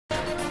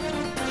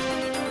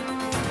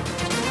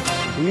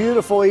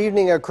Beautiful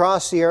evening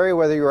across the area,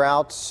 whether you're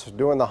out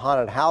doing the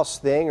haunted house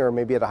thing or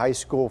maybe at a high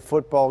school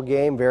football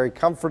game. Very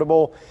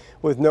comfortable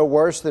with no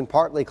worse than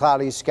partly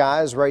cloudy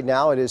skies. Right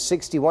now it is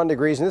 61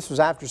 degrees, and this was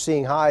after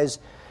seeing highs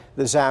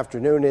this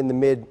afternoon in the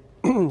mid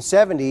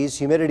 70s.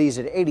 Humidity's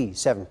at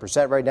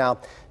 87% right now.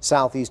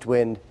 Southeast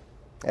wind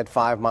at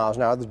 5 miles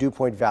an hour. The dew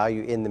point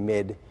value in the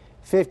mid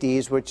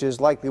 50s, which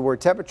is likely where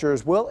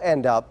temperatures will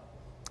end up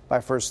by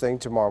first thing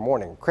tomorrow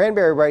morning.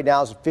 Cranberry right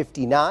now is at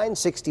 59,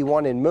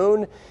 61 in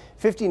Moon,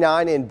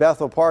 59 in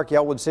Bethel Park.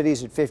 Elwood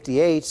City's at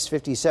 58,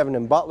 57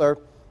 in Butler.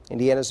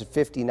 Indiana's at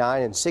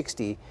 59 and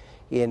 60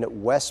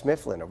 in West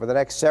Mifflin. Over the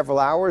next several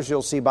hours,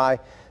 you'll see by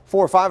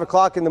 4 or 5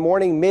 o'clock in the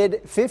morning,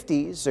 mid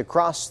 50s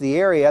across the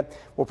area.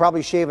 We'll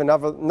probably shave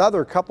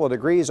another couple of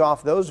degrees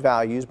off those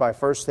values by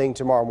first thing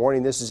tomorrow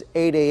morning. This is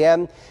 8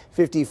 a.m.,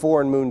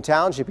 54 in Moon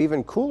Township,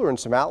 even cooler in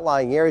some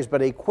outlying areas,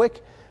 but a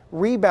quick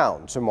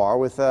rebound tomorrow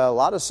with a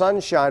lot of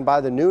sunshine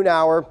by the noon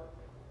hour,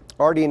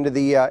 already into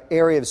the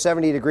area of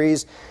 70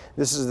 degrees.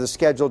 This is the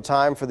scheduled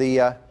time for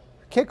the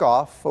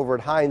kickoff over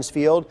at Heinz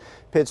Field.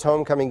 Pitt's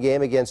homecoming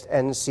game against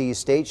NC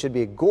State should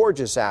be a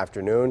gorgeous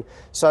afternoon.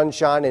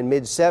 Sunshine in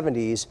mid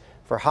 70s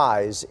for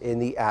highs in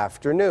the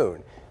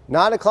afternoon.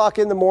 9 o'clock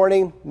in the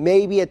morning,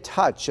 maybe a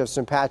touch of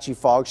some patchy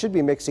fog. Should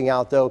be mixing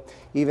out though,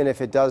 even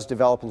if it does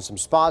develop in some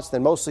spots.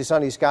 Then mostly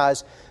sunny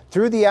skies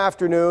through the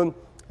afternoon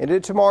into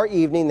tomorrow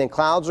evening. Then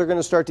clouds are going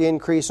to start to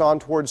increase on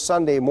towards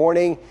Sunday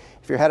morning.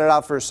 If you're headed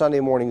out for a Sunday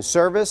morning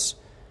service,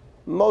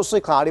 mostly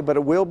cloudy, but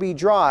it will be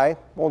dry.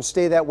 Won't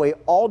stay that way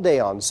all day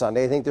on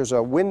Sunday. I think there's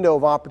a window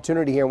of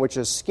opportunity here in which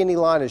a skinny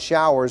line of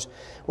showers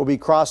will be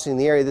crossing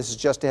the area. This is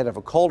just ahead of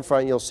a cold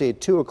front. You'll see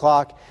at 2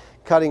 o'clock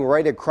cutting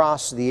right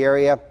across the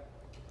area.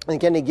 I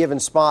think any given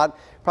spot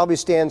probably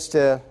stands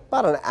to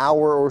about an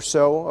hour or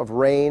so of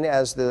rain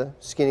as the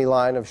skinny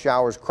line of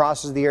showers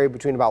crosses the area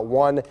between about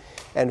 1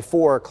 and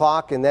 4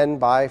 o'clock. And then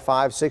by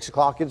 5, 6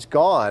 o'clock, it's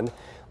gone.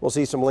 We'll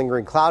see some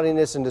lingering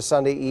cloudiness into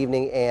Sunday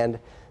evening and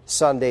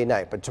Sunday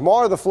night. But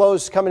tomorrow the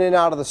flow's coming in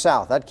out of the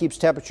south. That keeps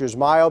temperatures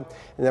mild.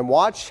 And then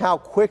watch how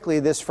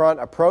quickly this front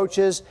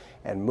approaches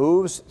and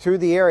moves through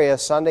the area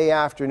Sunday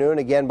afternoon.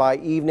 Again, by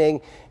evening,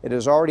 it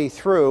is already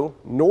through.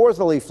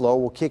 Northerly flow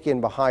will kick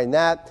in behind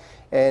that.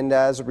 And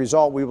as a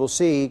result, we will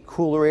see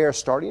cooler air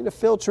starting to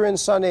filter in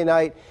Sunday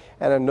night,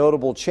 and a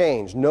notable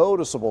change,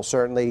 noticeable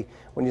certainly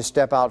when you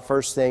step out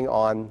first thing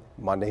on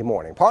Monday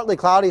morning. Partly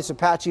cloudy, some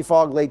patchy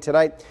fog late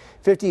tonight.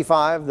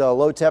 55 the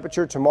low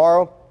temperature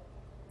tomorrow.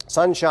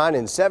 Sunshine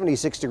and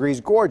 76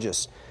 degrees,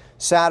 gorgeous.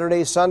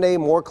 Saturday, Sunday,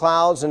 more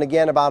clouds, and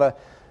again about a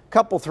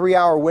couple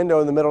 3-hour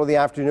window in the middle of the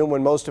afternoon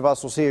when most of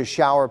us will see a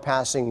shower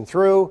passing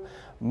through.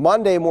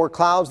 Monday, more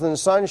clouds than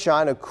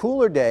sunshine, a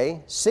cooler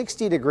day,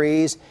 60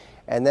 degrees,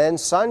 and then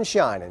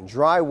sunshine and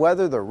dry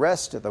weather the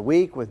rest of the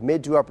week with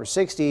mid to upper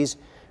 60s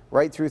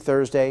right through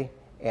Thursday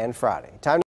and Friday. Time